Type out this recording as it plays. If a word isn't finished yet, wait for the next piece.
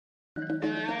What's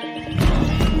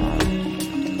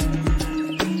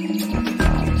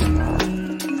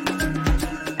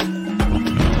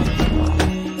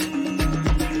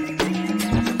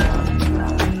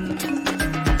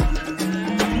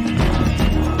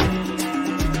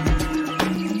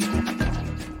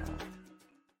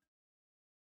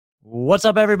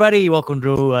up, everybody? Welcome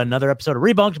to another episode of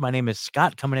Rebunked. My name is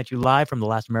Scott, coming at you live from the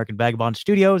Last American Vagabond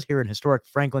Studios here in historic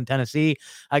Franklin, Tennessee.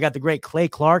 I got the great Clay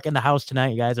Clark in the house tonight,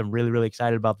 you guys. I'm really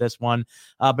excited about this one.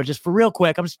 But just for real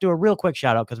quick, I'm just doing a real quick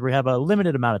shout out because we have a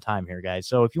limited amount of time here, guys.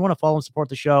 So if you want to follow and support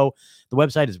the show, the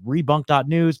website is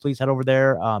rebunked.news. Please head over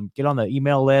there, get on the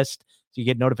email list so you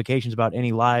get notifications about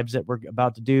any lives that we're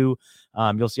about to do.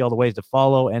 You'll see all the ways to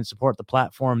follow and support the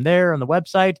platform there on the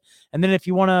website. And then if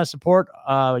you want to support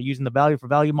using the value for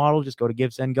value model, just go to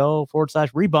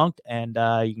GiveSendGo/rebunked, and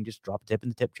you can just drop a tip in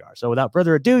the tip jar. So without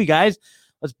further ado, you guys,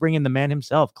 let's bring in the man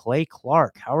himself, Clay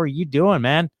Clark. How are you doing,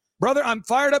 man? Brother, I'm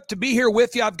fired up to be here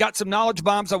with you. I've got some knowledge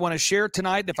bombs I want to share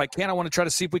tonight. If I can, I want to try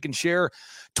to see if we can share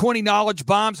 20 knowledge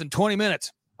bombs in 20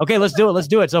 minutes. Okay, let's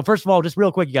do it. So first of all, just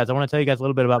real quick, you guys, I want to tell you guys a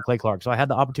little bit about Clay Clark. So I had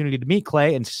the opportunity to meet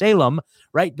Clay in Salem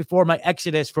right before my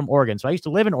exodus from Oregon. So I used to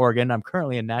live in Oregon. I'm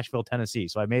currently in Nashville, Tennessee.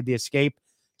 So I made the escape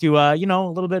to, a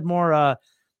little bit more,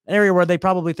 an area where they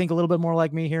probably think a little bit more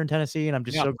like me here in Tennessee. And I'm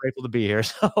just so grateful to be here.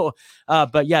 So,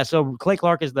 so Clay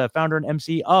Clark is the founder and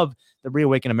MC of the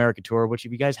Reawaken America Tour, which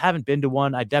if you guys haven't been to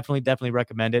one, I definitely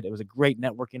recommend it. It was a great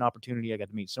networking opportunity. I got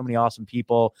to meet so many awesome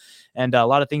people, and a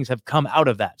lot of things have come out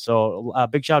of that. So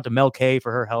big shout out to Mel K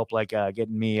for her help,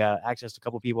 getting me access to a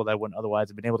couple of people that I wouldn't otherwise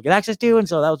have been able to get access to. And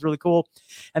so that was really cool.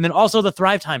 And then also the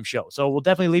Thrive Time show. So we'll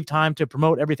definitely leave time to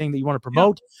promote everything that you want to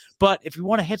promote. Yeah. But if you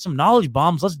want to hit some knowledge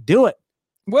bombs, let's do it.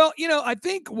 Well, I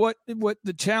think what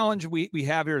the challenge we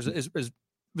have here is there's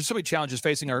so many challenges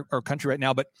facing our country right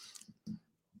now, but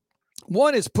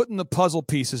one is putting the puzzle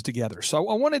pieces together. So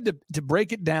I wanted to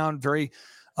break it down very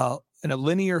in a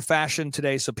linear fashion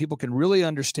today so people can really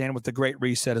understand what the Great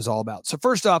Reset is all about. So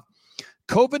first off,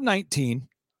 COVID-19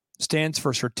 stands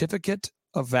for Certificate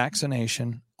of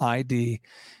Vaccination ID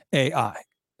AI.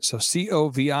 So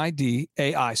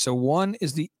COVID-AI. So 1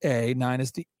 is the A, 9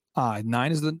 is the I.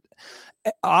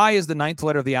 I is the ninth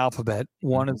letter of the alphabet.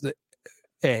 1 is the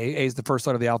A. A is the first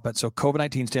letter of the alphabet. So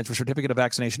COVID-19 stands for Certificate of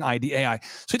Vaccination ID AI.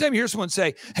 So anytime you hear someone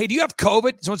say, "Hey, do you have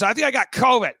COVID?" Someone says, "I think I got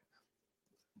COVID."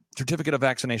 Certificate of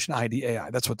Vaccination ID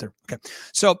AI. That's what they're okay.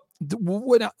 So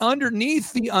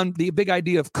underneath the big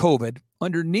idea of COVID,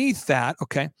 underneath that,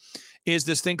 okay, is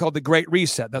this thing called the Great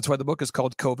Reset. That's why the book is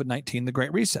called COVID-19: The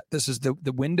Great Reset. This is the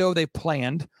window they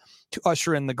planned to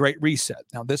usher in the Great Reset.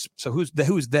 Now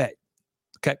who's they?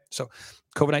 Okay, so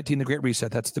COVID-19, the Great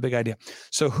Reset. That's the big idea.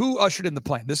 So who ushered in the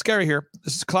plan? This guy right here.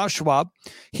 This is Klaus Schwab.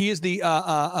 He is the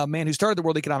man who started the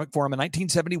World Economic Forum in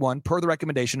 1971 per the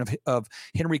recommendation of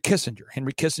Henry Kissinger.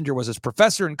 Henry Kissinger was his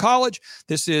professor in college.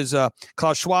 This is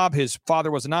Klaus Schwab. His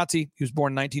father was a Nazi. He was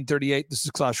born in 1938. This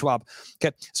is Klaus Schwab.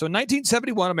 Okay, so in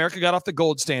 1971, America got off the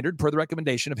gold standard per the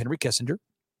recommendation of Henry Kissinger.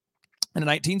 And in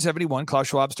 1971, Klaus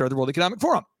Schwab started the World Economic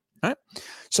Forum. All right.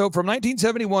 So from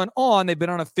 1971 on, they've been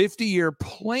on a 50-year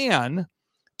plan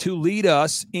to lead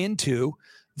us into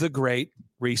the Great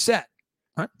Reset.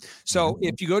 All right. So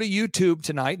if you go to YouTube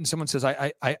tonight and someone says,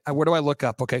 I where do I look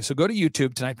up? Okay. So go to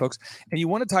YouTube tonight, folks, and you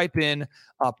want to type in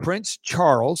Prince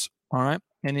Charles. All right.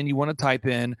 And then you want to type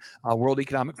in World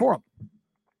Economic Forum.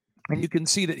 And you can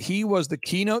see that he was the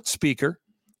keynote speaker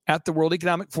at the World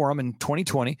Economic Forum in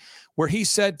 2020, where he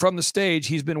said from the stage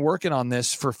he's been working on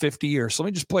this for 50 years. So let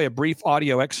me just play a brief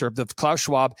audio excerpt of Klaus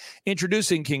Schwab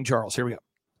introducing King Charles. Here we go.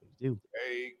 A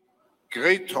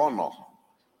great honor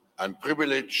and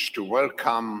privilege to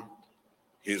welcome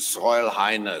His Royal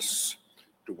Highness,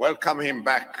 to welcome him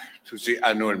back to the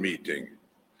annual meeting.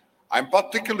 I'm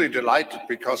particularly delighted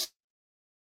because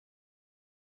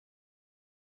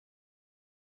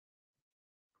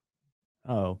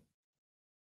oh.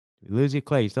 Did we lose you,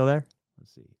 Clay? You still there?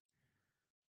 Let's see.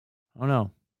 Oh,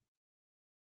 no.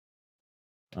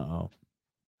 Uh-oh.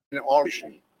 in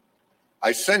origin,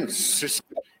 I sense this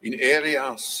in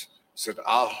areas that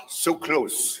are so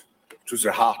close to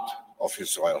the heart of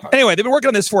His Royal Highness. Anyway, they've been working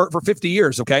on this for 50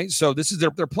 years, okay? So this is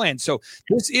their plan. So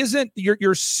this isn't,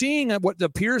 you're seeing what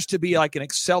appears to be like an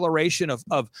acceleration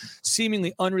of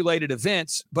seemingly unrelated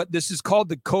events, but this is called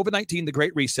the COVID-19, the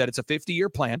Great Reset. It's a 50-year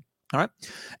plan, all right?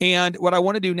 And what I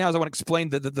want to do now is I want to explain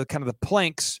the kind of the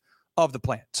planks of the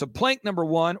plan. So plank number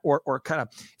one, or kind of,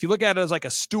 if you look at it as like a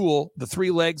stool, the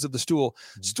three legs of the stool,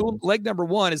 leg number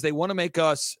one is they want to make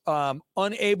us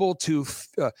unable to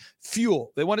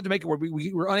fuel. They wanted to make it where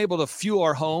we were unable to fuel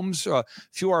our homes,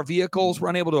 fuel our vehicles. We're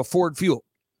unable to afford fuel.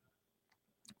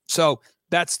 So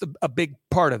That's a big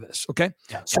part of this. Okay.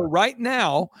 Yeah. So right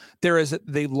now, there is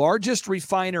the largest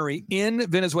refinery in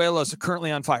Venezuela is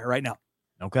currently on fire right now.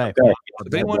 Okay.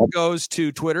 If anyone goes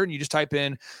to Twitter and you just type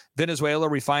in Venezuela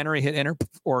refinery, hit enter,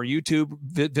 or YouTube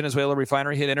Venezuela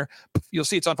refinery, hit enter, you'll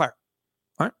see it's on fire.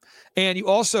 All right. And you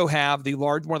also have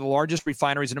one of the largest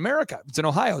refineries in America. It's in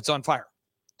Ohio. It's on fire.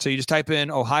 So you just type in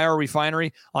Ohio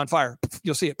refinery on fire.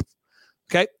 You'll see it.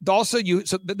 Okay. Also,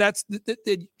 that's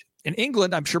in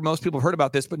England. I'm sure most people have heard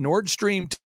about this, but Nord Stream.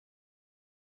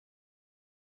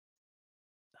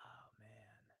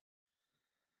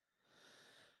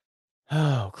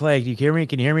 Oh, Clay, can you hear me?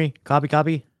 Can you hear me?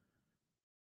 Copy.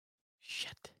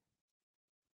 Shit.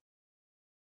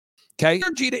 Okay.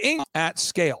 Energy to England at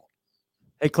scale.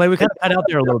 Hey, Clay, we kind of cut out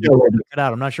there a little bit. Cut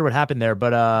out. I'm not sure what happened there,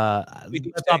 but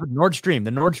Nord Stream.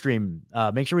 The Nord Stream.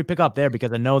 Make sure we pick up there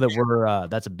because I know that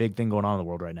that's a big thing going on in the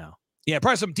world right now. Yeah,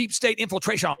 probably some deep state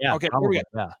infiltration. Yeah, okay, probably, here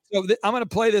we go. Yeah. So I'm going to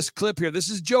play this clip here. This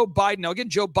is Joe Biden. Now, again,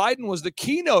 Joe Biden was the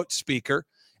keynote speaker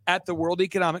at the World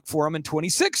Economic Forum in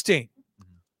 2016.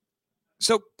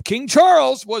 So King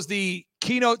Charles was the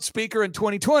keynote speaker in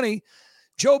 2020.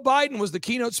 Joe Biden was the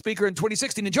keynote speaker in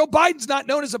 2016. And Joe Biden's not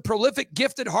known as a prolific,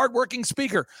 gifted, hardworking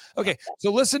speaker. Okay,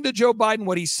 so listen to Joe Biden,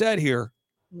 what he said here.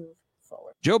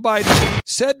 Joe Biden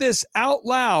said this out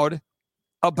loud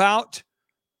about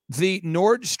the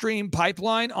Nord Stream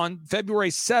pipeline on February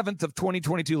 7th of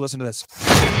 2022. Listen to this.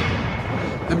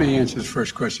 Let me answer the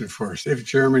first question first.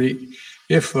 If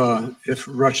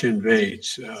Russia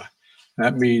invades,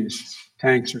 that means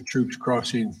tanks or troops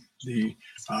crossing the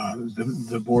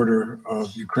border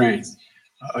of Ukraine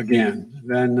again.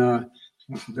 Then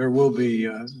there will be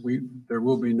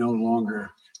no longer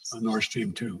a Nord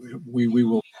Stream 2. We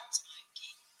will.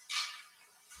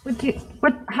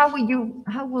 How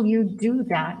will you do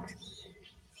that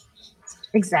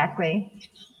exactly?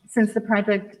 Since the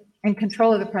project and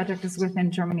control of the project is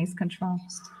within Germany's control.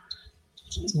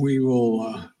 We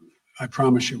will. I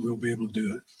promise you, we'll be able to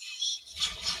do it.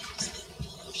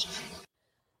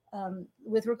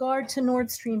 With regard to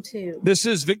Nord Stream 2. This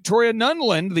is Victoria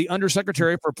Nuland, the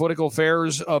Undersecretary for Political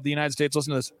Affairs of the United States.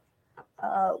 Listen to this.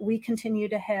 We continue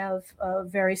to have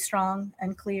very strong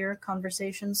and clear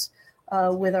conversations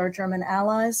with our German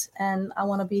allies. And I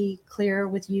want to be clear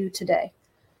with you today.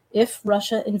 If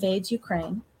Russia invades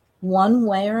Ukraine, one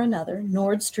way or another,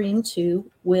 Nord Stream 2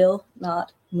 will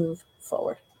not move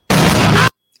forward.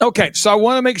 Okay, so I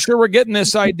want to make sure we're getting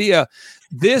this idea.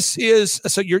 This is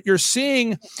so you're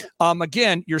seeing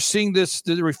again, you're seeing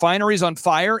the refineries on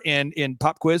fire in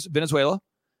Pop Quiz, Venezuela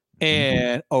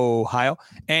and Ohio,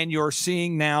 and you're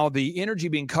seeing now the energy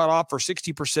being cut off for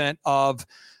 60% of.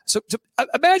 So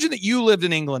imagine that you lived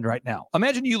in England right now.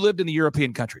 Imagine you lived in the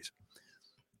European countries.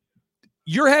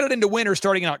 You're headed into winter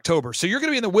starting in October, so you're going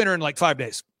to be in the winter in like 5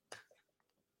 days.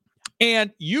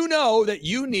 And you know that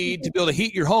you need to be able to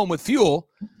heat your home with fuel.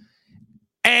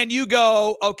 And you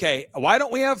go, okay, why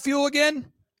don't we have fuel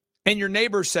again? And your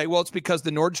neighbors say, well, it's because the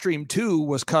Nord Stream 2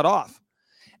 was cut off.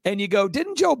 And you go,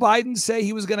 didn't Joe Biden say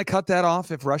he was going to cut that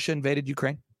off if Russia invaded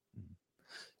Ukraine?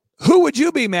 Who would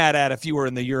you be mad at if you were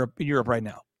in Europe right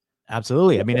now?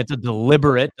 Absolutely. I mean, it's a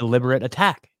deliberate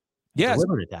attack. Yes.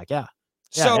 Deliberate attack, yeah.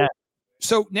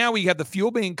 So now we have the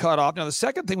fuel being cut off. Now, the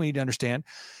second thing we need to understand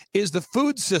is the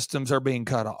food systems are being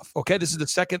cut off. Okay, this is the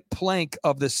second plank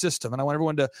of this system. And I want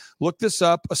everyone to look this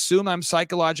up, assume I'm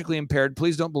psychologically impaired.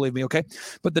 Please don't believe me, okay?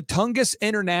 But the Tungus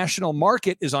International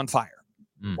Market is on fire.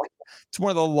 It's one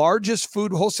of the largest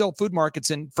wholesale food markets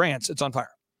in France. It's on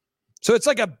fire. So it's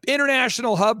like an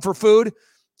international hub for food.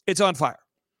 It's on fire.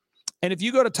 And if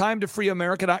you go to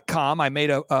timetofreeamerica.com, I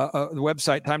made a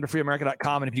website,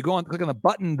 timetofreeamerica.com. And if you go and click on the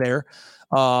button there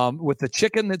with the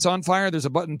chicken that's on fire, there's a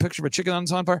button picture of a chicken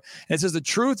that's on fire. And it says the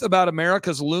truth about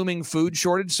America's looming food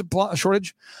shortage.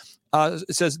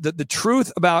 It says that the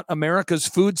truth about America's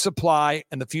food supply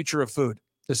and the future of food.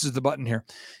 This is the button here.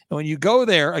 And when you go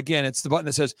there, again, it's the button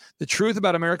that says the truth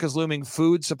about America's looming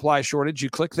food supply shortage.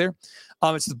 You click there.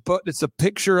 It's the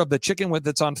picture of the chicken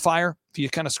that's on fire. If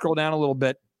you kind of scroll down a little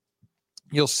bit,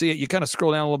 you'll see it. You kind of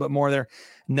scroll down a little bit more there.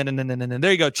 And then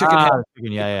there you go. Chicken head.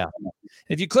 Yeah.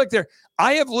 If you click there,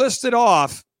 I have listed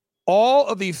off all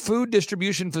of the food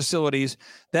distribution facilities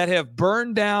that have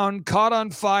burned down, caught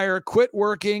on fire, quit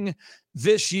working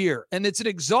this year. And it's an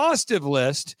exhaustive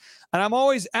list. And I'm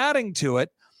always adding to it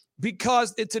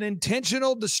because it's an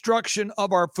intentional destruction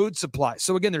of our food supply.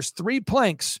 So again, there's 3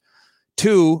 planks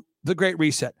to the Great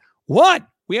Reset. 1,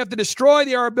 we have to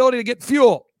destroy our ability to get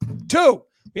fuel. 2,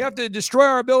 we have to destroy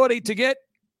our ability to get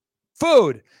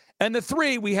food. And the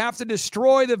 3, we have to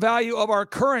destroy the value of our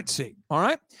currency. All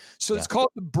right. So it's called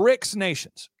the BRICS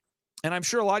nations. and I'm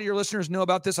sure a lot of your listeners know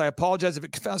about this. I apologize if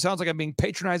it sounds like I'm being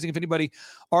patronizing. If anybody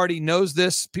already knows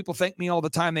this, people thank me all the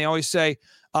time. They always say,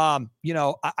 I've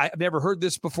never heard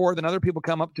this before. Then other people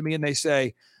come up to me and they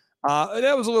say,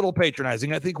 that was a little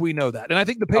patronizing. I think we know that. And I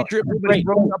think the Patriot movement is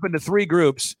broken up into 3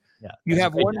 groups. Yeah, you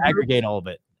have one aggregate all of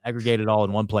it, aggregate it all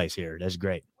in one place here. That's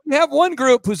great. You have one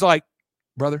group who's like,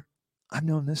 brother, I've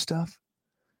known this stuff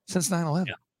since 9/11.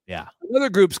 Yeah. Another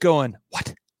group's going,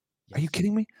 what? Are you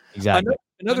kidding me? Exactly.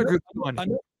 Another group going,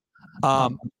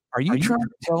 are you trying to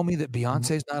tell me that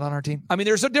Beyonce's not on our team? I mean,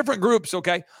 there's some different groups,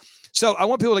 okay? So I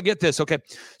want people to get this, okay?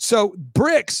 So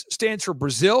BRICS stands for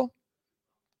Brazil,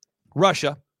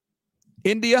 Russia,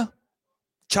 India,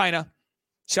 China,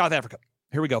 South Africa.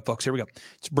 Here we go, folks. Here we go.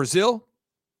 It's Brazil,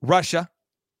 Russia,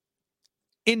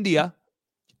 India,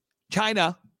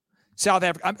 China, South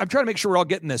Africa. I'm trying to make sure we're all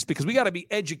getting this because we got to be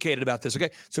educated about this, okay?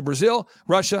 So Brazil,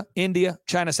 Russia, India,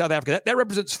 China, South Africa. That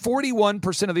represents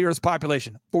 41% of the Earth's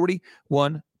population.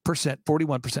 41%.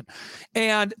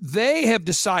 And they have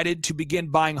decided to begin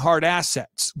buying hard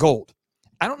assets, gold.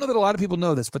 I don't know that a lot of people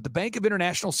know this, but the Bank of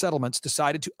International Settlements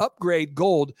decided to upgrade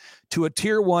gold to a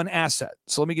tier 1 asset.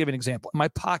 So let me give you an example. In my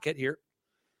pocket here,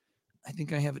 I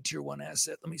think I have a tier 1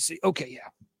 asset. Let me see. Okay, yeah.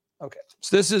 Okay.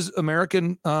 So this is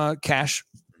American cash.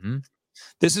 Mm-hmm.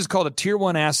 This is called a tier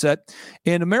 1 asset.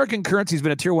 And American currency has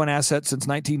been a tier 1 asset since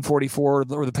 1944,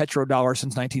 or the petrodollar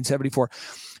since 1974.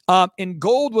 And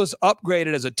gold was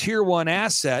upgraded as a tier 1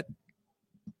 asset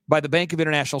by the Bank of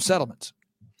International Settlements.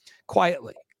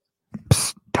 Quietly.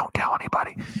 Psst, don't tell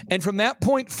anybody. And from that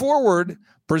point forward,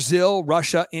 Brazil,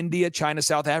 Russia, India, China,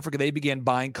 South Africa, they began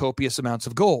buying copious amounts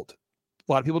of gold.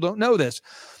 A lot of people don't know this.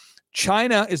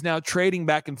 China is now trading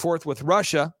back and forth with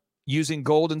Russia using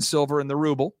gold and silver and the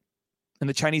ruble and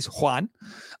the Chinese yuan.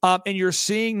 And you're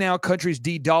seeing now countries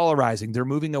de-dollarizing. They're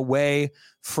moving away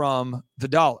from the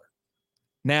dollar.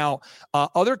 Now,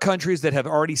 other countries that have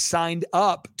already signed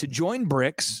up to join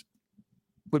BRICS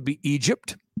would be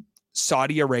Egypt,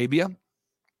 Saudi Arabia,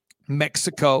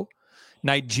 Mexico,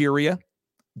 Nigeria,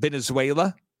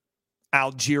 Venezuela,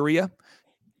 Algeria,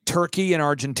 Turkey, and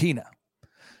Argentina.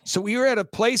 So we are at a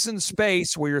place in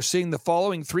space where you're seeing the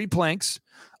following 3 planks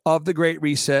of the Great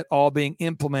Reset all being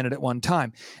implemented at one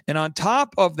time. And on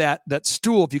top of that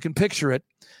stool, if you can picture it,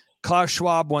 Klaus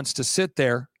Schwab wants to sit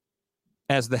there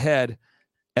as the head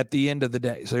at the end of the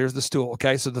day. So here's the stool,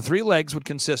 okay? So the 3 legs would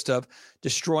consist of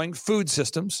destroying food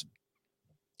systems,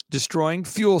 destroying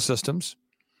fuel systems,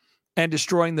 and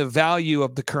destroying the value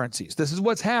of the currencies. This is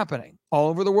what's happening all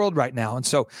over the world right now. And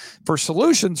so for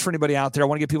solutions for anybody out there, I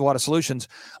want to give people a lot of solutions.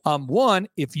 One,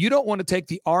 if you don't want to take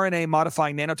the RNA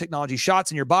modifying nanotechnology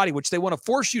shots in your body, which they want to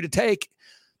force you to take,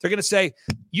 they're going to say,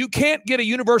 you can't get a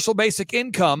universal basic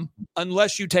income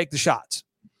unless you take the shots.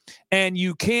 And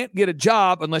you can't get a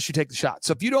job unless you take the shots.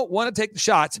 So if you don't want to take the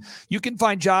shots, you can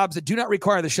find jobs that do not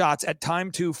require the shots at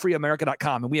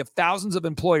timetofreeamerica.com. And we have thousands of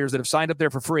employers that have signed up there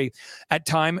for free at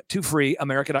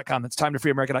timetofreeamerica.com. That's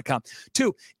timetofreeamerica.com.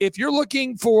 2, if you're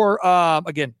looking for, to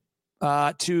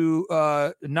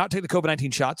not take the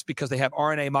COVID-19 shots because they have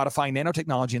RNA modifying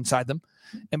nanotechnology inside them.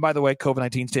 And by the way,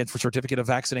 COVID-19 stands for Certificate of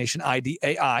Vaccination,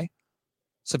 IDAI.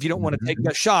 So if you don't want to take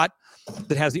that shot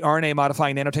that has the RNA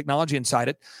modifying nanotechnology inside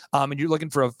it, and you're looking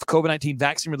for a COVID-19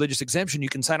 vaccine religious exemption, you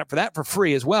can sign up for that for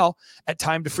free as well at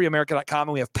timetofreeamerica.com.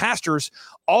 And we have pastors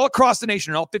all across the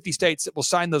nation in all 50 states that will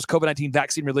sign those COVID-19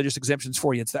 vaccine religious exemptions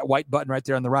for you. It's that white button right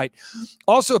there on the right.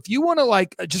 Also, if you want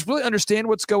to just really understand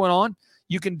what's going on,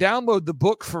 you can download the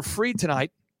book for free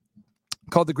tonight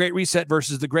called The Great Reset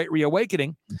versus The Great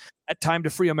Reawakening at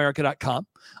timetofreeamerica.com.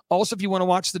 Also, if you want to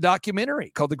watch the documentary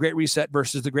called The Great Reset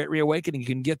versus The Great Reawakening, you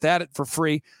can get that for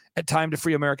free at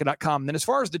timetofreeamerica.com. And then as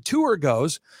far as the tour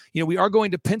goes, we are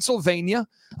going to Pennsylvania.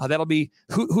 That'll be,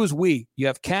 who's we? You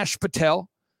have Kash Patel,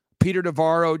 Peter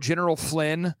Navarro, General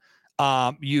Flynn.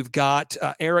 You've got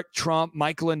Eric Trump,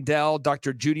 Michael Lindell,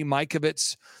 Dr. Judy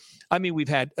Mikovits. I mean, we've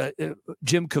had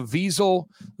Jim Caviezel.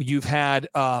 You've had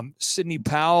Sidney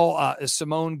Powell,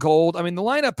 Simone Gold. I mean, the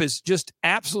lineup is just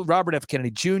absolute. Robert F.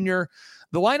 Kennedy Jr.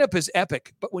 The lineup is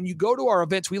epic. But when you go to our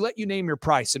events, we let you name your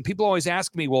price. And people always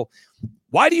ask me, well,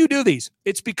 why do you do these?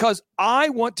 It's because I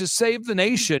want to save the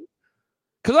nation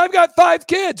because I've got 5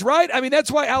 kids, right? I mean,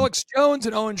 that's why Alex Jones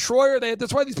and Owen Schroyer,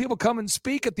 that's why these people come and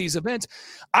speak at these events.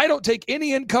 I don't take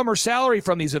any income or salary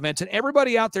from these events. And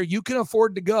everybody out there, you can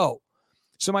afford to go.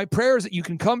 So my prayer is that you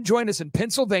can come join us in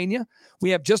Pennsylvania. We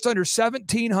have just under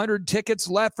 1,700 tickets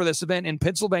left for this event in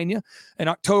Pennsylvania in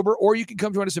October, or you can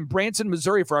come join us in Branson,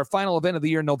 Missouri for our final event of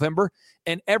the year in November,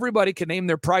 and everybody can name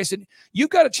their price. And you've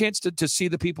got a chance to see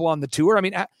the people on the tour. I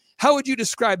mean, how would you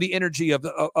describe the energy of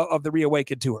the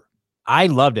Reawaken tour? I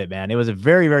loved it, man. It was a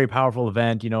very, very powerful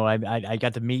event. I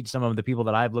got to meet some of the people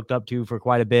that I've looked up to for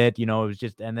quite a bit. It was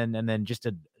just, and then just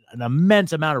an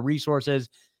immense amount of resources.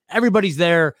 Everybody's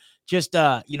there just,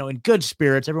 in good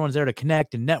spirits. Everyone's there to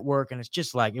connect and network. And it's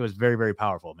just like, it was very, very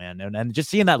powerful, man. And just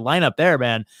seeing that lineup there,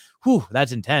 man, whew,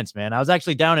 that's intense, man. I was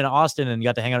actually down in Austin and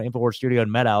got to hang out at InfoWars Studio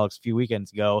and met Alex a few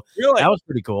weekends ago. Really? That was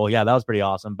pretty cool. Yeah, that was pretty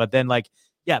awesome. But then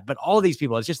but all of these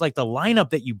people, it's just like the lineup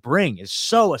that you bring is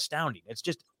so astounding. It's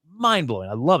just mind blowing.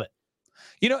 I love it.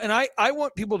 And I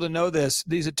want people to know this.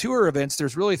 These are tour events.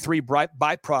 There's really three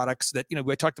byproducts that,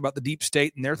 we talked about the deep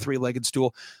state and their three-legged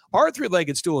stool. Our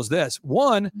three-legged stool is this.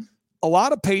 One, a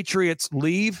lot of patriots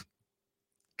leave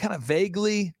kind of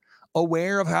vaguely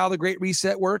aware of how the Great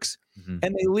Reset works. Mm-hmm.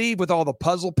 And they leave with all the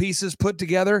puzzle pieces put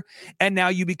together. And now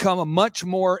you become a much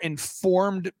more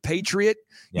informed patriot.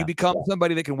 Yeah. You become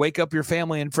somebody that can wake up your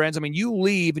family and friends. I mean, you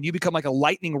leave and you become like a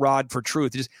lightning rod for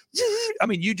truth.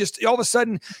 You just all of a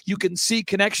sudden you can see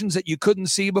connections that you couldn't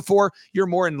see before. You're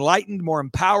more enlightened, more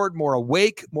empowered, more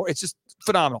awake, it's just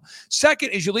phenomenal. Second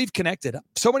is you leave connected.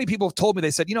 So many people have told me,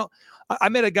 they said, I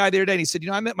met a guy the other day and he said,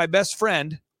 I met my best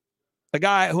friend, a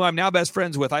guy who I'm now best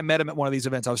friends with. I met him at one of these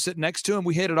events. I was sitting next to him.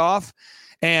 We hit it off,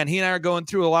 and he and I are going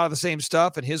through a lot of the same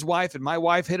stuff, and his wife and my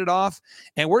wife hit it off,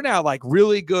 and we're now like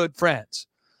really good friends.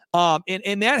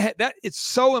 And that it's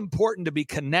so important to be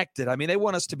connected. I mean, they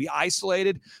want us to be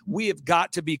isolated. We have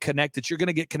got to be connected. You're going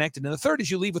to get connected. And the third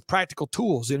is you leave with practical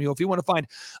tools. And, if you want to find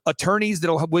attorneys that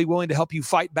will be willing to help you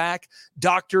fight back,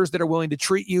 doctors that are willing to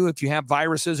treat you if you have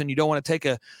viruses and you don't want to take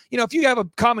if you have a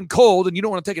common cold and you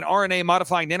don't want to take an RNA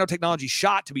modifying nanotechnology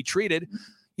shot to be treated,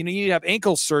 you need to have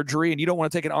ankle surgery and you don't want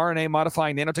to take an RNA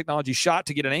modifying nanotechnology shot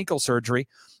to get an ankle surgery.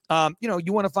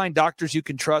 You want to find doctors you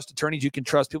can trust, attorneys you can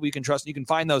trust, people you can trust, and you can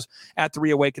find those at the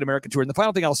Reawaken America Tour. And the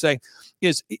final thing I'll say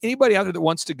is anybody out there that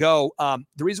wants to go,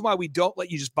 the reason why we don't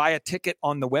let you just buy a ticket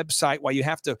on the website, why you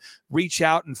have to reach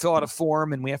out and fill out a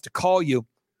form and we have to call you,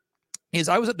 is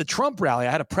I was at the Trump rally.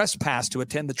 I had a press pass to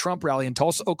attend the Trump rally in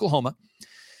Tulsa, Oklahoma.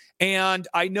 And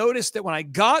I noticed that when I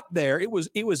got there, it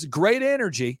was great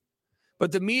energy,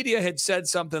 but the media had said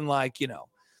something like,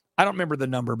 I don't remember the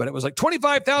number, but it was like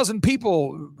 25,000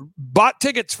 people bought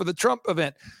tickets for the Trump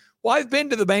event. Well, I've been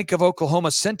to the Bank of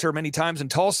Oklahoma Center many times in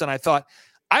Tulsa, and I thought,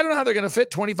 I don't know how they're going to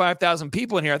fit 25,000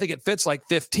 people in here. I think it fits like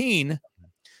 15.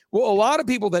 Well, a lot of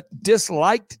people that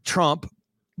disliked Trump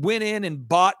went in and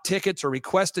bought tickets or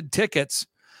requested tickets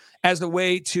as a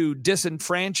way to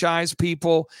disenfranchise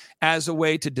people, as a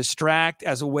way to distract,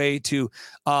 as a way to,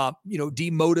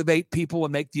 demotivate people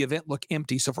and make the event look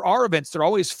empty. So for our events, they're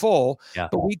always full,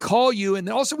 but we call you. And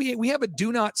then also we have a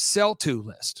do not sell to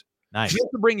list. Nice. You have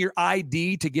to bring your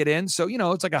ID to get in. So,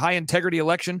 it's like a high integrity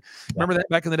election. Remember that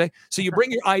back in the day? So you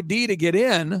bring your ID to get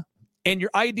in, and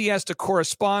your ID has to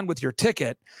correspond with your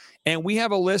ticket. And we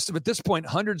have a list of, at this point,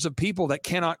 hundreds of people that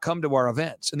cannot come to our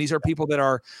events. And these are people that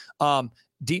are,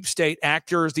 deep state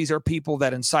actors. These are people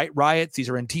that incite riots. These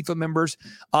are Antifa members.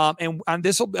 And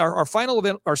this will be our final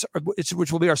event,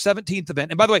 which will be our 17th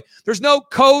event. And by the way, there's no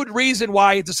code reason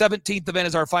why the 17th event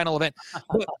is our final event.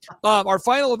 But, our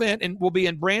final event will be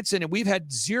in Branson, and we've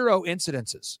had 0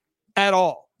 incidences at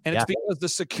all. And it's because the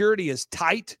security is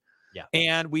tight. Yeah.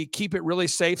 And we keep it really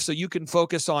safe so you can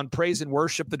focus on praise and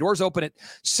worship. The doors open at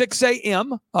 6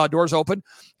 a.m. Doors open,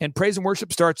 and praise and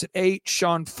worship starts at 8.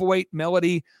 Sean Foyt,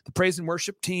 Melody, the praise and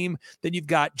worship team. Then you've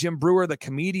got Jim Brewer, the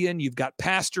comedian. You've got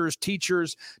pastors,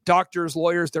 teachers, doctors,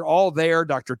 lawyers. They're all there.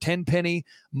 Dr. Tenpenny,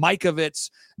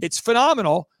 Mikovits. It's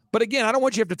phenomenal. But again, I don't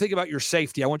want you to have to think about your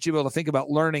safety. I want you to be able to think about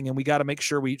learning, and we got to make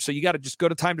sure so you got to just go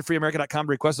to timetofreeamerica.com to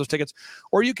request those tickets,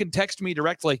 or you can text me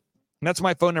directly. And that's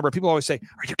my phone number. People always say,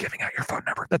 are you giving out your phone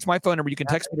number? That's my phone number. You can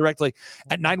text me directly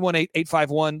at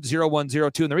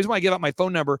 918-851-0102. And the reason why I give out my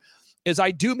phone number is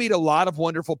I do meet a lot of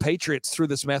wonderful patriots through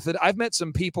this method. I've met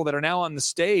some people that are now on the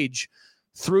stage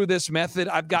through this method.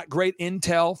 I've got great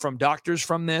intel from doctors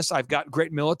from this. I've got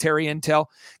great military intel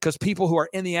because people who are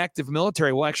in the active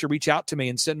military will actually reach out to me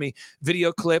and send me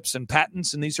video clips and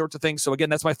patents and these sorts of things. So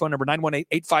again, that's my phone number,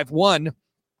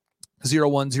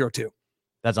 918-851-0102.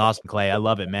 That's awesome, Clay. I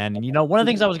love it, man. And one of the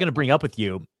things I was going to bring up with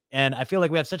you, and I feel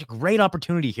like we have such a great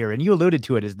opportunity here, and you alluded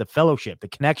to it, is the fellowship, the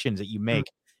connections that you make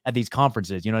at these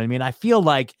conferences. You know what I mean? I feel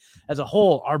like as a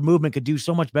whole, our movement could do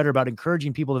so much better about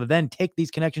encouraging people to then take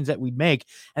these connections that we make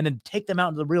and then take them out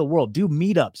into the real world, do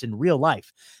meetups in real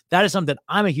life. That is something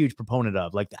I'm a huge proponent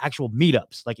of, like the actual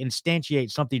meetups, like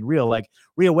instantiate something real, like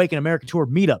Reawaken America Tour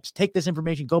meetups. Take this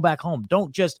information, go back home.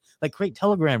 Don't just like create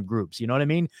Telegram groups. You know what I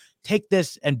mean? Take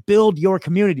this and build your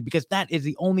community, because that is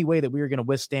the only way that we are going to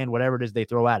withstand whatever it is they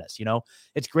throw at us.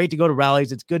 It's great to go to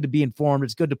rallies. It's good to be informed.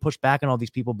 It's good to push back on all these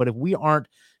people. But if we aren't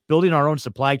building our own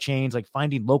supply chains, like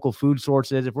finding local food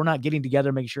sources. If we're not getting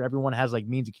together, making sure everyone has like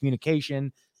means of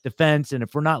communication, defense, and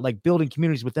if we're not like building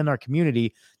communities within our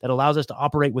community that allows us to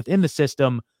operate within the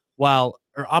system or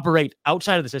operate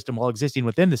outside of the system while existing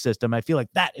within the system, I feel like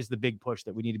that is the big push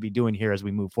that we need to be doing here as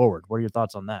we move forward. What are your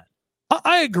thoughts on that?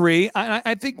 I agree.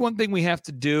 I think one thing we have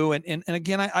to do, and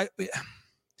again, I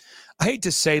hate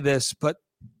to say this, but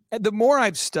the more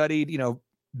I've studied,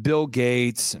 Bill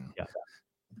Gates and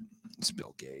it's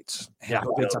Bill Gates.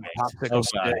 Bill Gates on a popsicle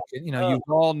stick. And, you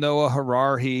all Noah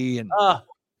Harari and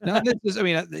this is,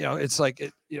 it's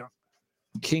like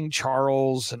King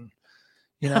Charles and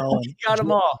you got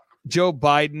them all. Joe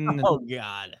Biden. Oh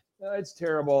God. It's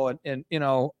terrible. And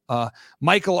Michelle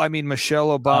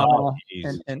Obama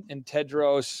and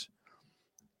Tedros.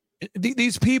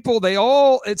 These people,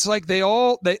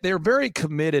 they're very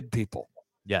committed people.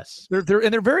 Yes.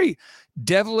 They're very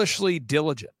devilishly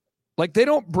diligent. Like they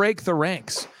don't break the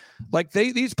ranks. Like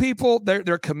these people,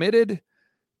 they're committed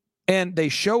and they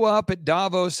show up at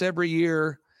Davos every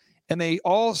year and they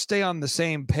all stay on the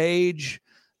same page.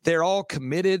 They're all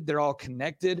committed. They're all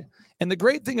connected. And the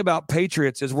great thing about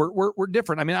Patriots is we're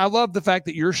different. I mean, I love the fact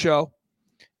that your show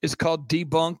is called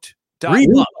Rebunked. But I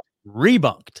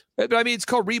mean, it's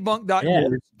called Rebunked. Yeah.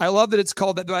 I love that it's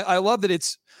called that. I love that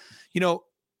it's,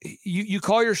 you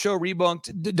call your show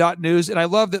Rebunked.news. And I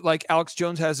love that like Alex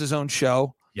Jones has his own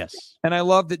show. Yes. And I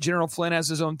love that General Flynn has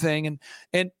his own thing.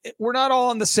 And we're not all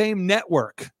on the same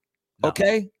network. No.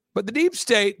 Okay. But the deep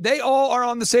state, they all are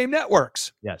on the same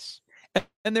networks. Yes.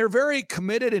 And they're very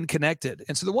committed and connected.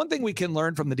 And so the one thing we can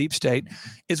learn from the deep state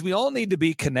is we all need to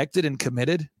be connected and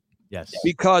committed. Yes.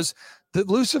 Because the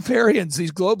Luciferians,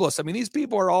 these globalists, these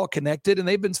people are all connected and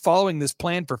they've been following this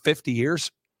plan for 50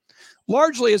 years,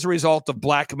 largely as a result of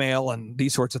blackmail and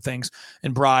these sorts of things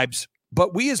and bribes.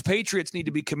 But we as patriots need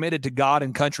to be committed to God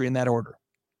and country in that order.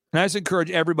 And I just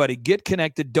encourage everybody, get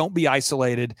connected. Don't be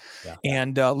isolated. Yeah.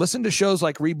 And listen to shows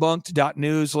like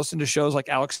Rebunked.news. Listen to shows like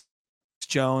Alex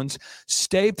Jones.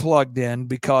 Stay plugged in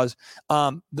because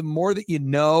the more that you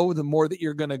know, the more that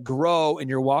you're going to grow in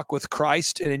your walk with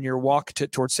Christ and in your walk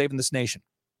towards saving this nation.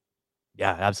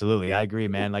 Yeah, absolutely. I agree,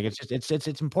 man. Like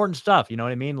it's important stuff. You know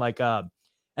what I mean? Like,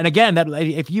 and again, that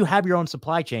if you have your own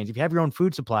supply chains, if you have your own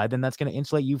food supply, then that's going to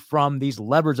insulate you from these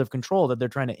levers of control that they're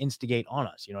trying to instigate on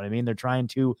us. You know what I mean? They're trying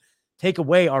to take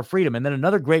away our freedom. And then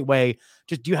another great way,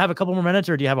 do you have a couple more minutes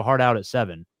or do you have a hard out at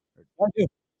 7? I do.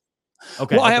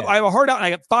 Okay. Well, okay. I have a hard out and I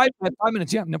got 5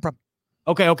 minutes. Yeah, no problem.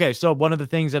 Okay. So one of the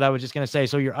things that I was just going to say,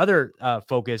 so your other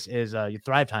focus is your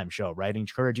Thrive Time show, right?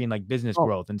 Encouraging like business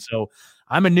growth. And so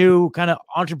I'm a new kind of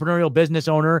entrepreneurial business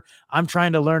owner. I'm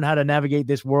trying to learn how to navigate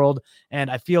this world. And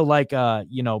I feel like,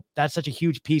 that's such a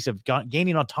huge piece of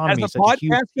gaining autonomy. Such a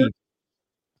huge piece.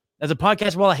 As a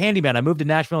podcast, a handyman, I moved to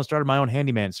Nashville and started my own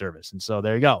handyman service. And so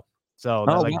there you go. So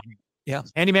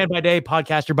handyman by day,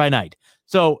 podcaster by night.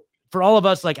 So for all of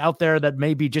us like out there that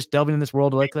may be just delving in this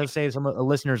world, like let's say some of the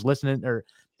listeners listening, or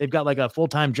they've got like a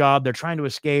full-time job, they're trying to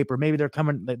escape, or maybe they're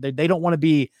coming, they don't want to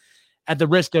be at the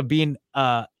risk of being,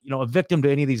 a victim to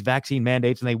any of these vaccine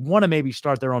mandates, and they want to maybe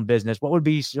start their own business. What would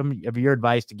be some of your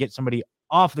advice to get somebody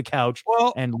off the couch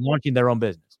and launching their own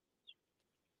business?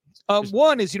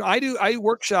 One is, I do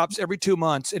workshops every 2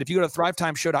 months. And if you go to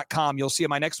thrivetimeshow.com, you'll see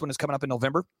my next one is coming up in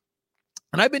November.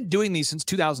 And I've been doing these since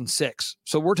 2006.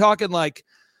 So we're talking like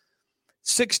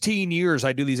 16 years.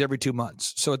 I do these every 2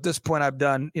 months. So at this point I've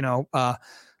done,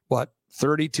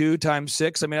 32 times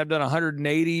 6. I've done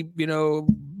 180,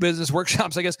 business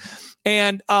workshops, I guess.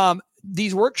 And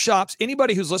these workshops,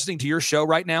 anybody who's listening to your show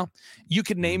right now, you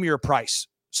can name your price.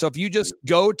 So if you just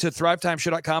go to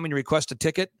thrivetimeshow.com and you request a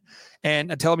ticket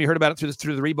and tell them you heard about it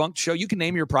through the Rebunked show, you can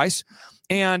name your price.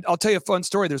 And I'll tell you a fun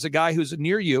story. There's a guy who's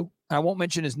near you. I won't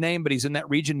mention his name, but he's in that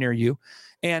region near you.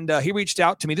 And he reached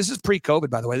out to me. This is pre-COVID,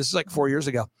 by the way. This is like 4 years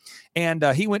ago. And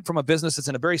he went from a business that's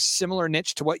in a very similar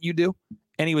niche to what you do,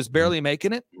 and he was barely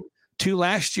making it, to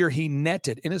last year he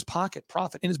netted in his pocket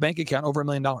profit in his bank account over $1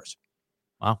 million.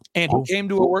 Wow. And he came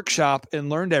to a workshop and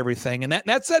learned everything. And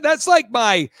that's like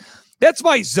that's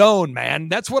my zone, man.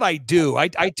 That's what I do. I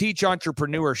teach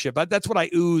entrepreneurship. That's what I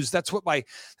ooze. That's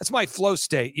my flow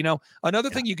state. Another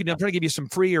thing you can, I'm trying to give you some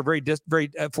free or very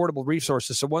affordable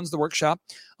resources. So one's the workshop.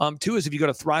 2 is if you go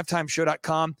to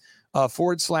thrivetimeshow.com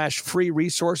 /free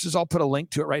resources. I'll put a link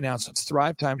to it right now. So it's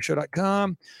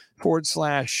thrivetimeshow.com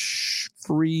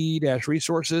 /free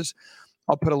resources.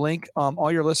 I'll put a link.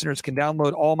 All your listeners can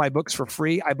download all my books for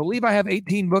free. I believe I have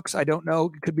 18 books. I don't know.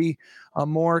 It could be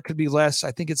more, it could be less.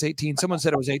 I think it's 18. Someone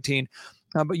said it was 18,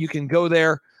 but you can go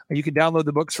there. and you can download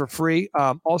the books for free.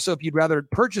 Also, if you'd rather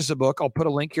purchase a book, I'll put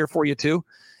a link here for you too.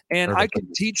 And I can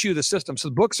teach you the system. So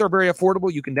the books are very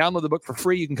affordable. You can download the book for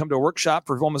free. You can come to a workshop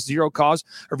for almost zero cost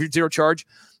or zero charge.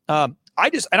 I've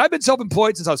been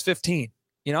self-employed since I was 15.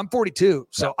 I'm 42.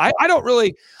 So I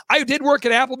did work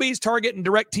at Applebee's, Target, and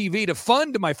DirecTV to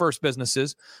fund my first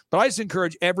businesses. But I just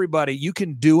encourage everybody, you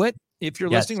can do it. If you're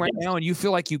listening right now and you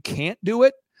feel like you can't do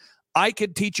it, I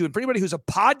could teach you. And for anybody who's a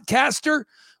podcaster,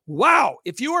 wow.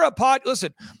 If you are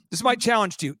listen, this is my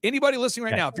challenge to you. Anybody listening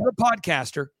right now, if you're a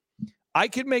podcaster, I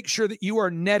can make sure that you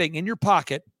are netting in your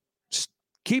pocket,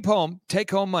 take home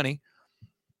money,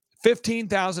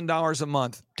 $15,000 a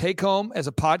month, take home as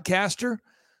a podcaster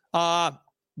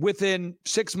within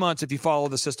 6 months if you follow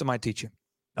the system I teach you.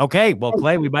 Okay. Well,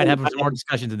 Clay, we might have some more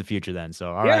discussions in the future then.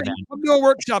 So, all right. Come to a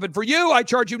workshop. And for you, I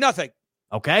charge you nothing.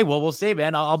 Okay. Well, we'll see,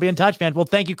 man. I'll be in touch, man. Well,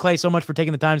 thank you, Clay, so much for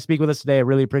taking the time to speak with us today. I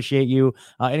really appreciate you.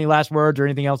 Any last words or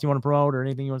anything else you want to promote or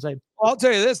anything you want to say? Well, I'll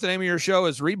tell you this. The name of your show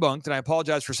is Rebunked, and I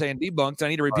apologize for saying debunked. I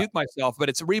need to rebuke myself, but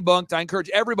it's Rebunked. I encourage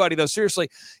everybody, though, seriously,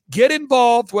 get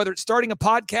involved, whether it's starting a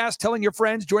podcast, telling your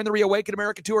friends, join the Reawaken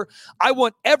America Tour. I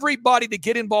want everybody to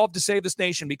get involved to save this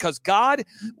nation because God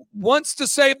wants to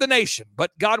save the nation,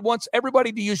 but God wants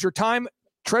everybody to use your time,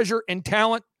 treasure, and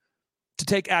talent to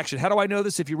take action. How do I know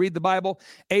this? If you read the Bible,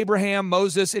 Abraham,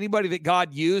 Moses, anybody that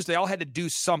God used, they all had to do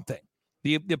something.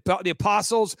 The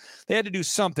apostles, they had to do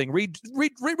something. Read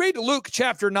Luke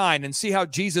chapter 9 and see how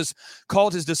Jesus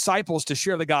called his disciples to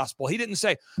share the gospel. He didn't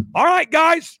say, all right,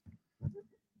 guys,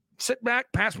 sit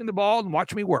back, pass me the ball, and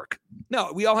watch me work.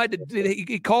 No, we all had to,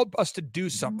 he called us to do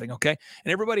something, okay?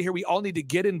 And everybody here, we all need to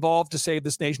get involved to save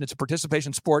this nation. It's a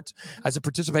participation sport. As a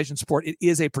participation sport, it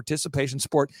is a participation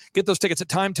sport. Get those tickets at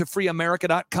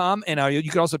timetofreeamerica.com. And you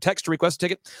can also text to request a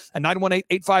ticket at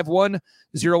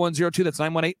 918-851-0102. That's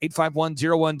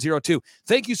 918-851-0102.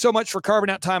 Thank you so much for carving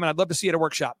out time, and I'd love to see you at a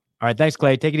workshop. All right, thanks,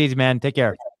 Clay. Take it easy, man. Take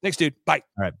care. Thanks, dude. Bye.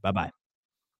 All right, bye-bye.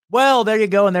 Well, there you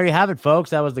go, and there you have it, folks.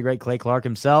 That was the great Clay Clark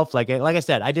himself. Like I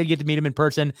said, I did get to meet him in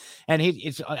person, and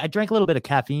I drank a little bit of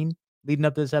caffeine leading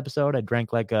up to this episode. I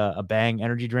drank like a Bang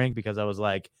energy drink because I was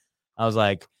like,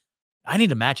 I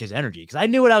need to match his energy because I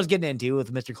knew what I was getting into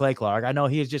with Mr. Clay Clark. I know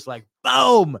he is just like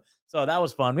boom. So that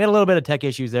was fun. We had a little bit of tech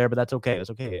issues there, but that's okay. It's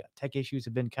okay. Tech issues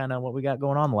have been kind of what we got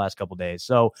going on the last couple of days.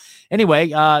 So anyway,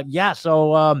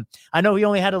 So I know he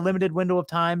only had a limited window of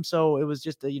time. So it was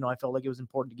just, I felt like it was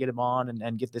important to get him on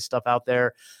and get this stuff out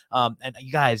there. And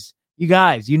you guys,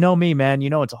 you know me, man,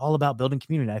 it's all about building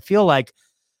community. I feel like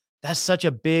that's such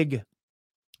a big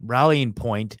rallying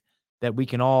point that we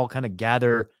can all kind of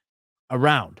gather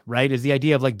around, right? Is the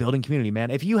idea of like building community,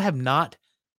 man. If you have not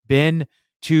been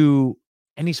to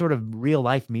any sort of real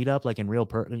life meetup, like in real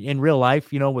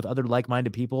life, with other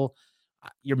like-minded people,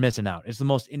 you're missing out. It's the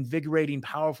most invigorating,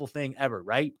 powerful thing ever,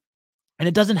 right? And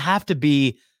it doesn't have to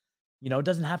be,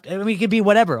 it could be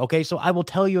whatever. Okay. So I will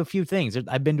tell you a few things.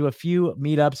 I've been to a few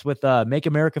meetups with Make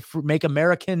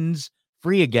Americans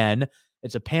Free Again.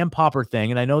 It's a Pam Popper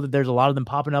thing. And I know that there's a lot of them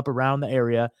popping up around the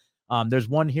area. There's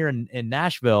one here in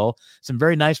Nashville. Some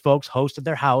very nice folks hosted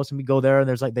their house, and we go there, and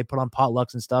there's they put on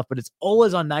potlucks and stuff, but it's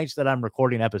always on nights that I'm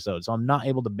recording episodes. So I'm not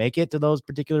able to make it to those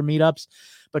particular meetups,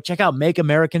 but check out Make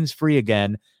Americans Free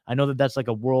Again. I know that that's like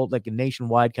a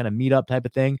nationwide kind of meetup type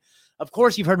of thing. Of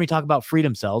course, you've heard me talk about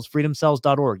Freedom Cells,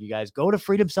 freedomcells.org. You guys go to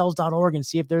freedomcells.org and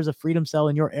see if there's a Freedom Cell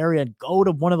in your area and go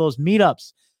to one of those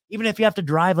meetups, even if you have to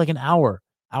drive like an hour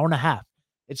and a half.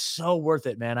 It's so worth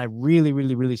it, man. I really,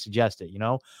 really, really suggest it,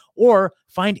 or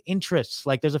find interests.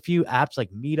 Like there's a few apps like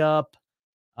Meetup.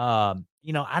 I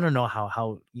don't know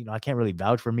how, I can't really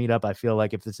vouch for Meetup. I feel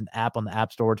like if it's an app on the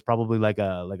App Store, it's probably like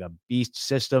a beast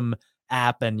system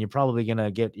app. And you're probably going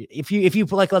to get, if you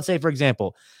like, let's say, for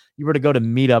example, you were to go to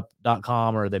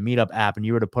meetup.com or the Meetup app and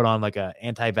you were to put on like a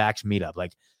anti-vax meetup,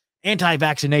 like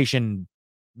anti-vaccination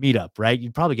meetup, right?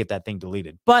 You'd probably get that thing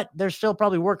deleted, but there's still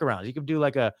probably workarounds. You could do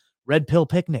like a red pill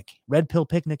picnic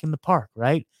in the park,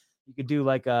 right? You could do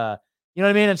like you know what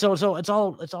I mean? And so it's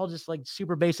all just like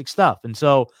super basic stuff. And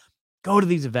so go to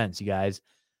these events, you guys.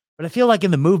 But I feel like in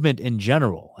the movement in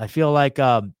general, I feel like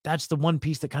that's the one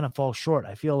piece that kind of falls short.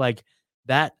 I feel like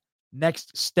that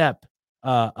next step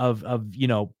of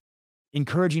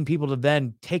encouraging people to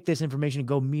then take this information and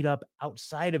go meet up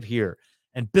outside of here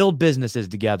and build businesses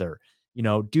together.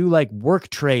 Do like work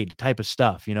trade type of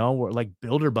stuff, or like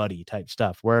builder buddy type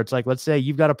stuff where it's like, let's say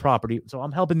you've got a property. So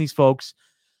I'm helping these folks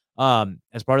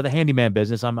as part of the handyman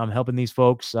business. I'm helping these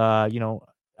folks,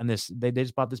 and they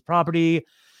just bought this property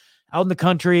out in the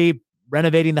country,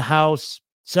 renovating the house,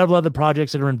 several other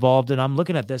projects that are involved. And I'm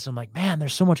looking at this. I'm like, man,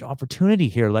 there's so much opportunity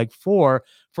here. Like for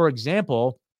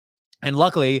example, and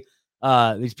luckily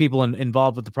these people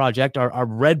involved with the project are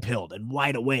red pilled and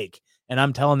wide awake. And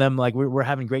I'm telling them, like, we're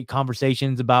having great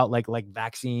conversations about like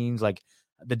vaccines, like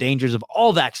the dangers of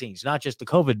all vaccines, not just the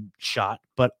COVID shot,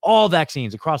 but all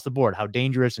vaccines across the board, how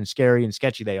dangerous and scary and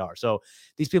sketchy they are. So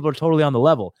these people are totally on the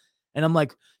level. And I'm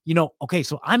like, okay,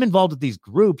 so I'm involved with these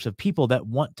groups of people that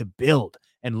want to build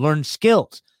and learn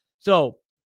skills. So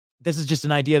this is just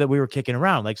an idea that we were kicking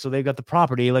around. Like, so they've got the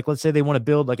property, like, let's say they want to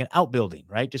build like an outbuilding,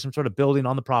 right? Just some sort of building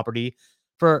on the property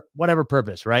for whatever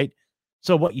purpose, right?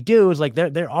 So what you do is like,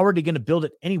 they're already going to build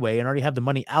it anyway and already have the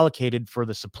money allocated for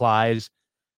the supplies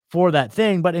for that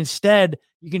thing. But instead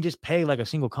you can just pay like a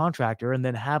single contractor and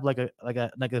then have like an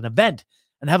event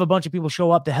and have a bunch of people show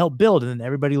up to help build. And then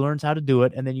everybody learns how to do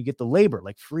it. And then you get the labor,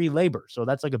 like free labor. So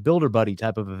that's like a builder buddy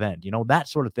type of event, that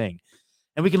sort of thing.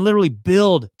 And we can literally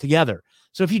build together.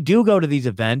 So if you do go to these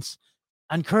events,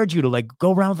 I encourage you to like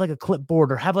go around with like a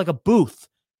clipboard or have like a booth,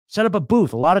 set up a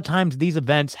booth. A lot of times these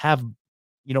events have,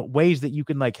 ways that you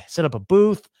can like set up a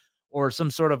booth or some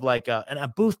sort of like, and a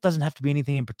booth doesn't have to be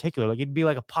anything in particular. Like it'd be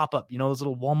like a pop-up, those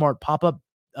little Walmart pop-up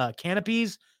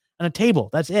canopies and a table.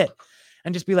 That's it.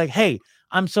 And just be like, hey,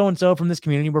 I'm so-and-so from this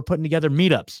community. We're putting together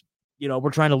meetups. We're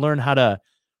trying to learn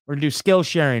we're going to do skill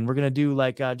sharing. We're going to do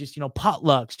like just,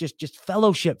 potlucks, just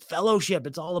fellowship.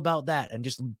 It's all about that and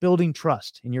just building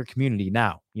trust in your community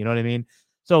now. You know what I mean?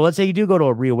 So let's say you do go to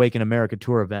a Reawaken America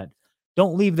tour event.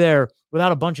 Don't leave there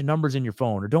without a bunch of numbers in your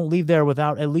phone, or don't leave there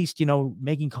without at least,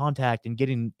 making contact and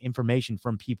getting information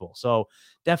from people. So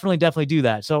definitely do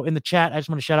that. So in the chat, I just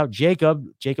want to shout out Jacob.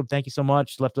 Jacob, thank you so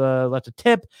much. Left a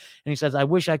tip. And he says, I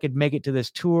wish I could make it to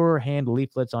this tour, hand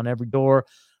leaflets on every door.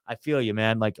 I feel you,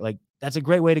 man. Like that's a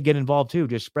great way to get involved too,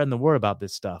 just spreading the word about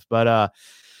this stuff. But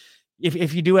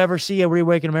if you do ever see a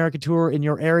Reawaken America tour in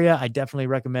your area, I definitely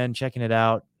recommend checking it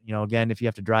out. Again, if you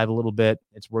have to drive a little bit,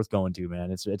 it's worth going to,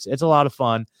 man. It's a lot of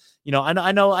fun.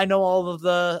 I know all of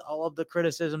the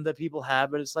criticism that people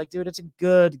have, but it's like, dude, it's a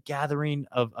good gathering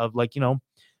of like,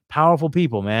 powerful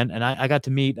people, man. And I got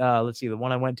to meet, let's see, the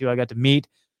one I went to, I got to meet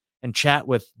and chat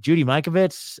with Judy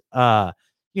Mikovits,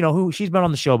 who she's been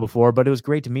on the show before, but it was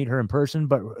great to meet her in person.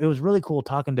 But it was really cool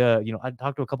talking to, I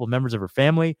talked to a couple of members of her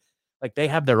family. Like they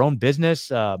have their own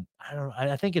business. I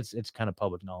think it's kind of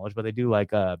public knowledge, but they do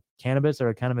like cannabis.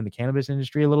 They're kind of in the cannabis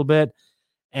industry a little bit.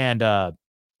 And I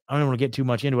don't want to get too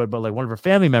much into it, but like one of her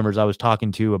family members I was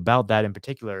talking to about that in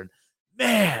particular, and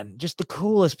man, just the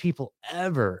coolest people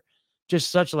ever.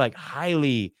 Just such like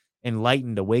highly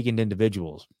enlightened, awakened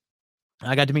individuals.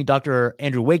 I got to meet Dr.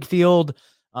 Andrew Wakefield.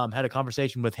 Had a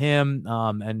conversation with him,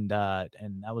 and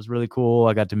that was really cool.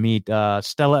 I got to meet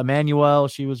Stella Emanuel.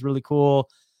 She was really cool.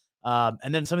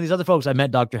 And then some of these other folks, I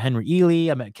met Dr. Henry Ely.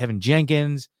 I met Kevin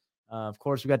Jenkins. Of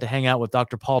course, we got to hang out with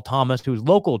Dr. Paul Thomas, who's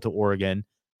local to Oregon.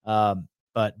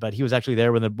 But he was actually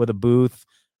there with a booth.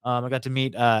 I got to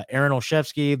meet Erin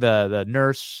Olszewski, the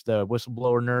nurse, the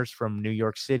whistleblower nurse from New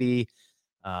York City.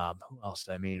 Who else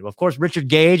did I meet? Well, of course, Richard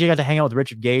Gage. I got to hang out with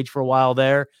Richard Gage for a while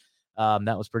there.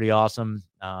 That was pretty awesome.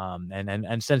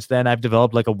 And since then I've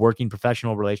developed like a working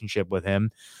professional relationship with him.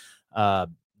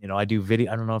 I do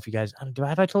video. I don't know if you guys,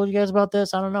 have I told you guys about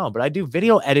this? I don't know, but I do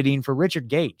video editing for Richard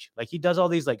Gage. Like he does all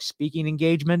these like speaking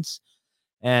engagements,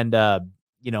 and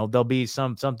there'll be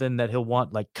something that he'll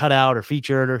want like cut out or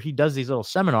featured, or he does these little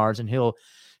seminars and he'll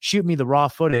shoot me the raw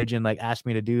footage and like ask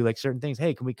me to do like certain things.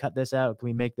 Hey, can we cut this out? Can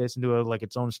we make this into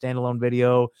its own standalone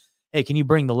video? Hey, can you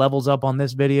bring the levels up on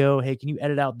this video? Hey, can you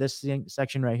edit out this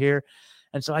section right here?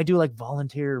 And so I do like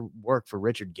volunteer work for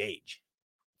Richard Gage,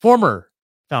 former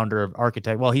founder of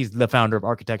Architect. Well, he's the founder of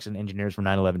Architects and Engineers for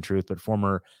 9/11 Truth, but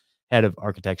former head of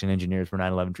Architects and Engineers for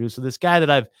 9/11 Truth. So this guy that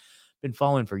I've been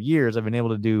following for years, I've been able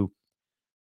to do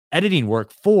editing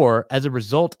work for as a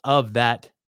result of that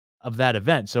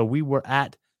event. So we were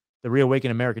at the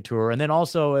Reawaken America tour, and then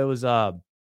also it was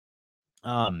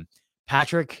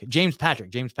James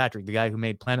Patrick, the guy who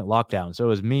made Planet Lockdown.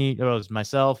 So it was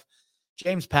myself,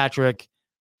 James Patrick,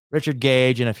 Richard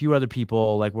Gage, and a few other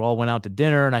people. Like we all went out to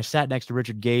dinner, and I sat next to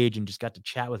Richard Gage and just got to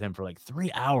chat with him for like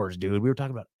 3 hours, dude. We were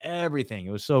talking about everything.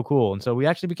 It was so cool. And so we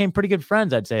actually became pretty good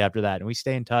friends, I'd say, after that. And we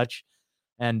stay in touch.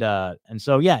 And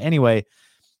so, yeah, anyway,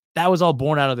 that was all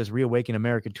born out of this Reawaken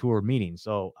America tour meeting.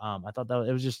 So I thought that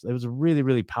it was a really,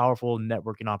 really powerful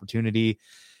networking opportunity.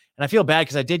 And I feel bad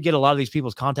because I did get a lot of these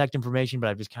people's contact information, but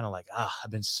I've just kind of like,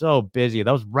 I've been so busy.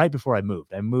 That was right before I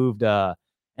moved. I moved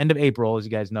end of April, as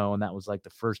you guys know, and that was like the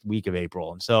first week of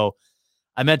April. And so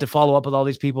I meant to follow up with all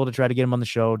these people to try to get them on the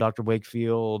show, Dr.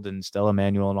 Wakefield and Stella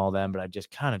Emanuel and all them, but I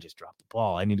just kind of dropped the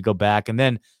ball. I need to go back. And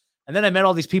then I met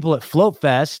all these people at Float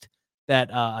Fest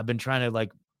that I've been trying to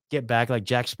like get back, like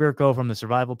Jack Spirko from the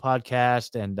Survival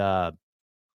Podcast and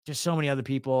just so many other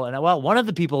people. And well, one of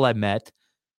the people I met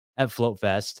at Float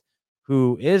Fest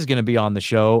who is going to be on the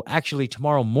show actually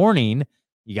tomorrow morning,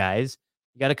 you guys,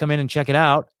 you got to come in and check it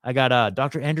out. I got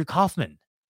Dr. Andrew Kaufman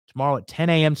tomorrow at 10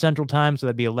 a.m. Central Time. So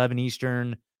that'd be 11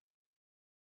 Eastern,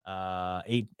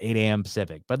 8 a.m.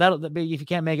 Pacific. But that'll be, if you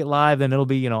can't make it live, then it'll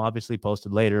be, obviously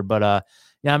posted later. But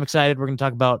yeah, I'm excited. We're going to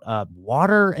talk about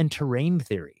water and terrain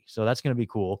theory. So that's going to be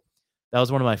cool. That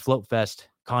was one of my Float Fest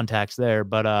contacts there.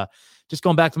 But just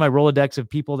going back to my Rolodex of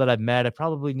people that I've met, I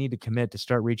probably need to commit to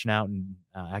start reaching out and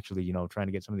actually, trying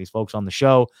to get some of these folks on the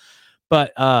show.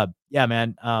 But yeah,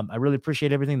 man, I really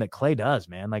appreciate everything that Clay does,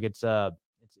 man. Like it's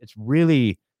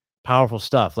really powerful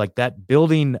stuff. Like that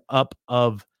building up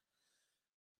of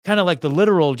kind of like the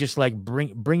literal, just like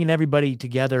bringing everybody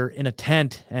together in a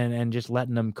tent and just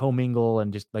letting them commingle,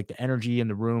 and just like the energy in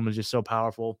the room is just so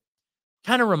powerful.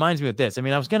 Kind of reminds me of this. I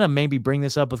mean, I was going to maybe bring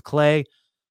this up with Clay,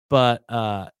 but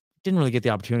didn't really get the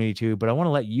opportunity to, but I want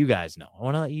to let you guys know. I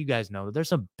want to let you guys know that there's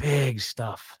some big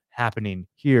stuff happening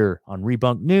here on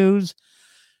Rebunked News,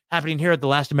 happening here at the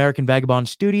Last American Vagabond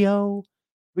Studio.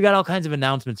 We got all kinds of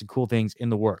announcements and cool things in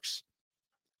the works.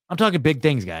 I'm talking big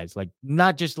things, guys. Like,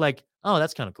 not just like, oh,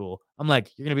 that's kind of cool. I'm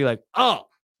like, you're going to be like, oh,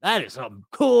 that is some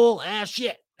cool ass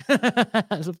shit.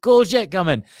 Some cool shit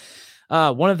coming.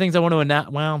 One of the things I want to announce,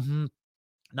 well,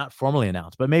 not formally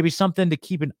announced, but maybe something to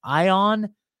keep an eye on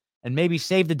and maybe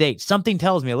save the date. Something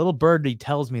tells me, a little birdie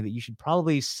tells me that you should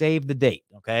probably save the date.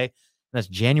 Okay. And that's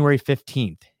January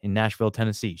 15th in Nashville,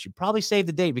 Tennessee. You should probably save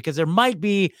the date because there might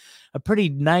be a pretty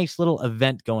nice little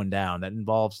event going down that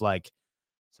involves like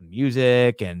some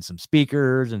music and some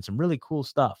speakers and some really cool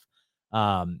stuff.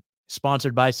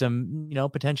 Sponsored by some,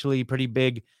 potentially pretty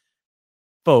big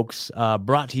folks,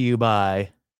 brought to you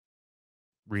by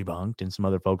Rebunked and some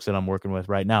other folks that I'm working with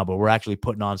right now. But we're actually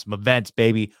putting on some events,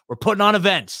 baby. We're putting on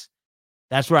events.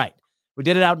 That's right. We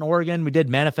did it out in Oregon. We did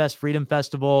Manifest Freedom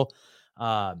Festival.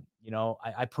 I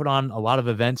put on a lot of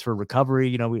events for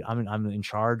recovery. I'm in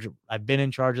charge. I've been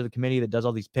in charge of the committee that does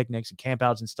all these picnics and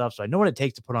campouts and stuff. So I know what it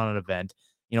takes to put on an event.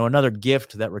 Another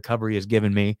gift that recovery has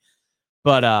given me.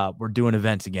 But we're doing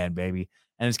events again, baby.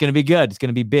 And it's going to be good. It's going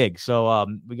to be big. So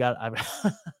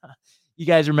you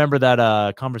guys remember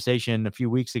that conversation a few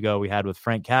weeks ago we had with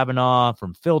Frank Kavanaugh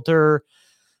from Filter,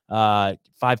 5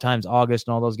 Times August,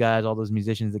 and all those guys, all those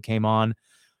musicians that came on.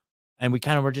 And we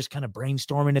were just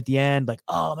brainstorming at the end, like,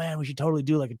 oh man, we should totally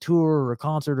do like a tour or a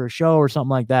concert or a show or something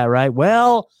like that, right?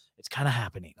 Well, it's kind of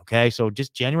happening. Okay. So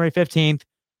just January 15th,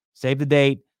 save the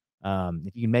date.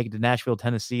 If you can make it to Nashville,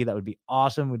 Tennessee, that would be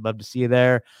awesome. We'd love to see you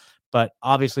there. But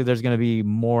obviously there's going to be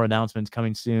more announcements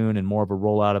coming soon and more of a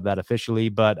rollout of that officially.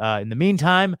 But in the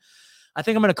meantime, I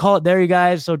think I'm going to call it there, you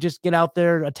guys. So just get out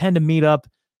there, attend a meetup,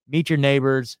 meet your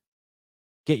neighbors,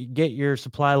 get your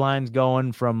supply lines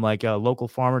going from like local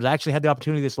farmers. I actually had the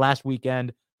opportunity this last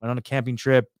weekend, went on a camping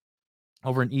trip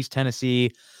over in East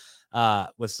Tennessee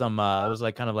with some, it was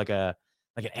like kind of like an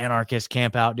anarchist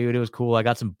camp out, dude. It was cool. I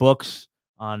got some books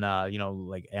on,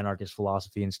 like anarchist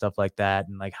philosophy and stuff like that.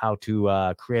 And like how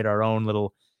to create our own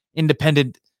little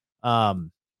independent,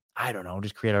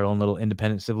 just create our own little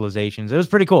independent civilizations. It was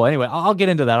pretty cool. Anyway, I'll get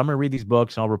into that. I'm going to read these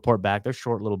books and I'll report back. They're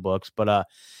short little books, but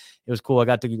it was cool. I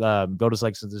got to go to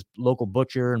like this local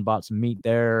butcher and bought some meat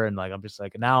there. And like, I'm just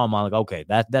like, now I'm on like, okay,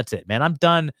 that's it, man. I'm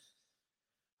done.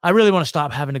 I really want to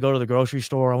stop having to go to the grocery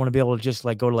store. I want to be able to just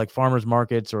like go to like farmers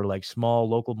markets or like small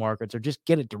local markets or just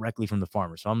get it directly from the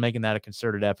farmer. So I'm making that a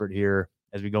concerted effort here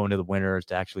as we go into the winter is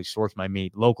to actually source my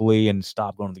meat locally and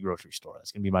stop going to the grocery store.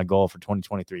 That's going to be my goal for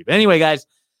 2023. But anyway, guys,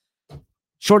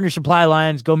 shorten your supply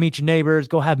lines, go meet your neighbors,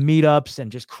 go have meetups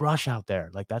and just crush out there.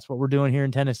 Like that's what we're doing here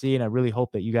in Tennessee. And I really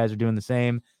hope that you guys are doing the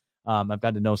same. I've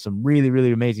got to know some really,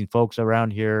 really amazing folks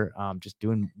around here, just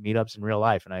doing meetups in real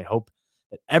life. And I hope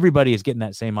that everybody is getting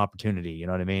that same opportunity. You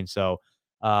know what I mean? So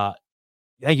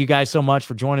thank you guys so much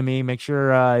for joining me. Make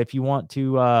sure if you want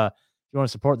to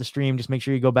support the stream, just make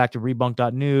sure you go back to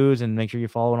rebunked.news and make sure you're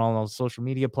following all those social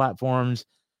media platforms.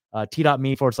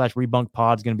 T.me/rebunked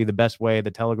pod is going to be the best way.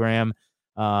 The Telegram.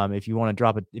 If you want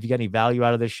to if you got any value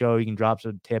out of this show, you can drop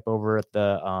a tip over at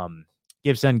the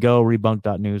GiveSendGo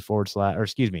rebunked.news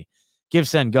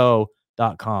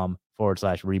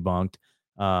GiveSendGo.com/rebunked.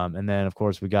 And then of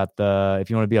course we got if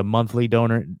you want to be a monthly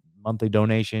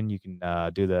donation, you can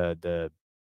do the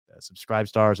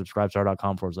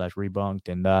subscribestar.com/rebunked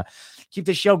and keep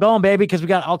this show going, baby, because we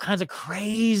got all kinds of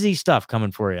crazy stuff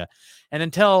coming for you. And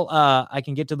until I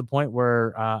can get to the point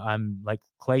where I'm like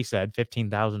Clay said,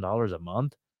 $15,000 a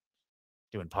month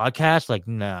doing podcasts, like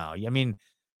no, I mean,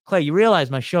 Clay, you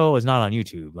realize my show is not on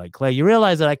YouTube. Like Clay, you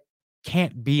realize that I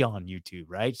can't be on YouTube,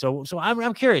 right? So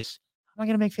I'm curious. How am I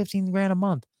going to make $15,000 a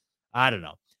month?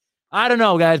 I don't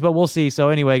know, guys, but we'll see. So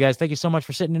anyway, guys, thank you so much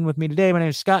for sitting in with me today. My name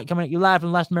is Scott, coming at you live from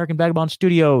the Last American Vagabond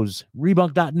Studios.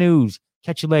 Rebunked.news.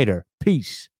 Catch you later.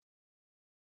 Peace.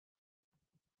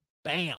 Bam.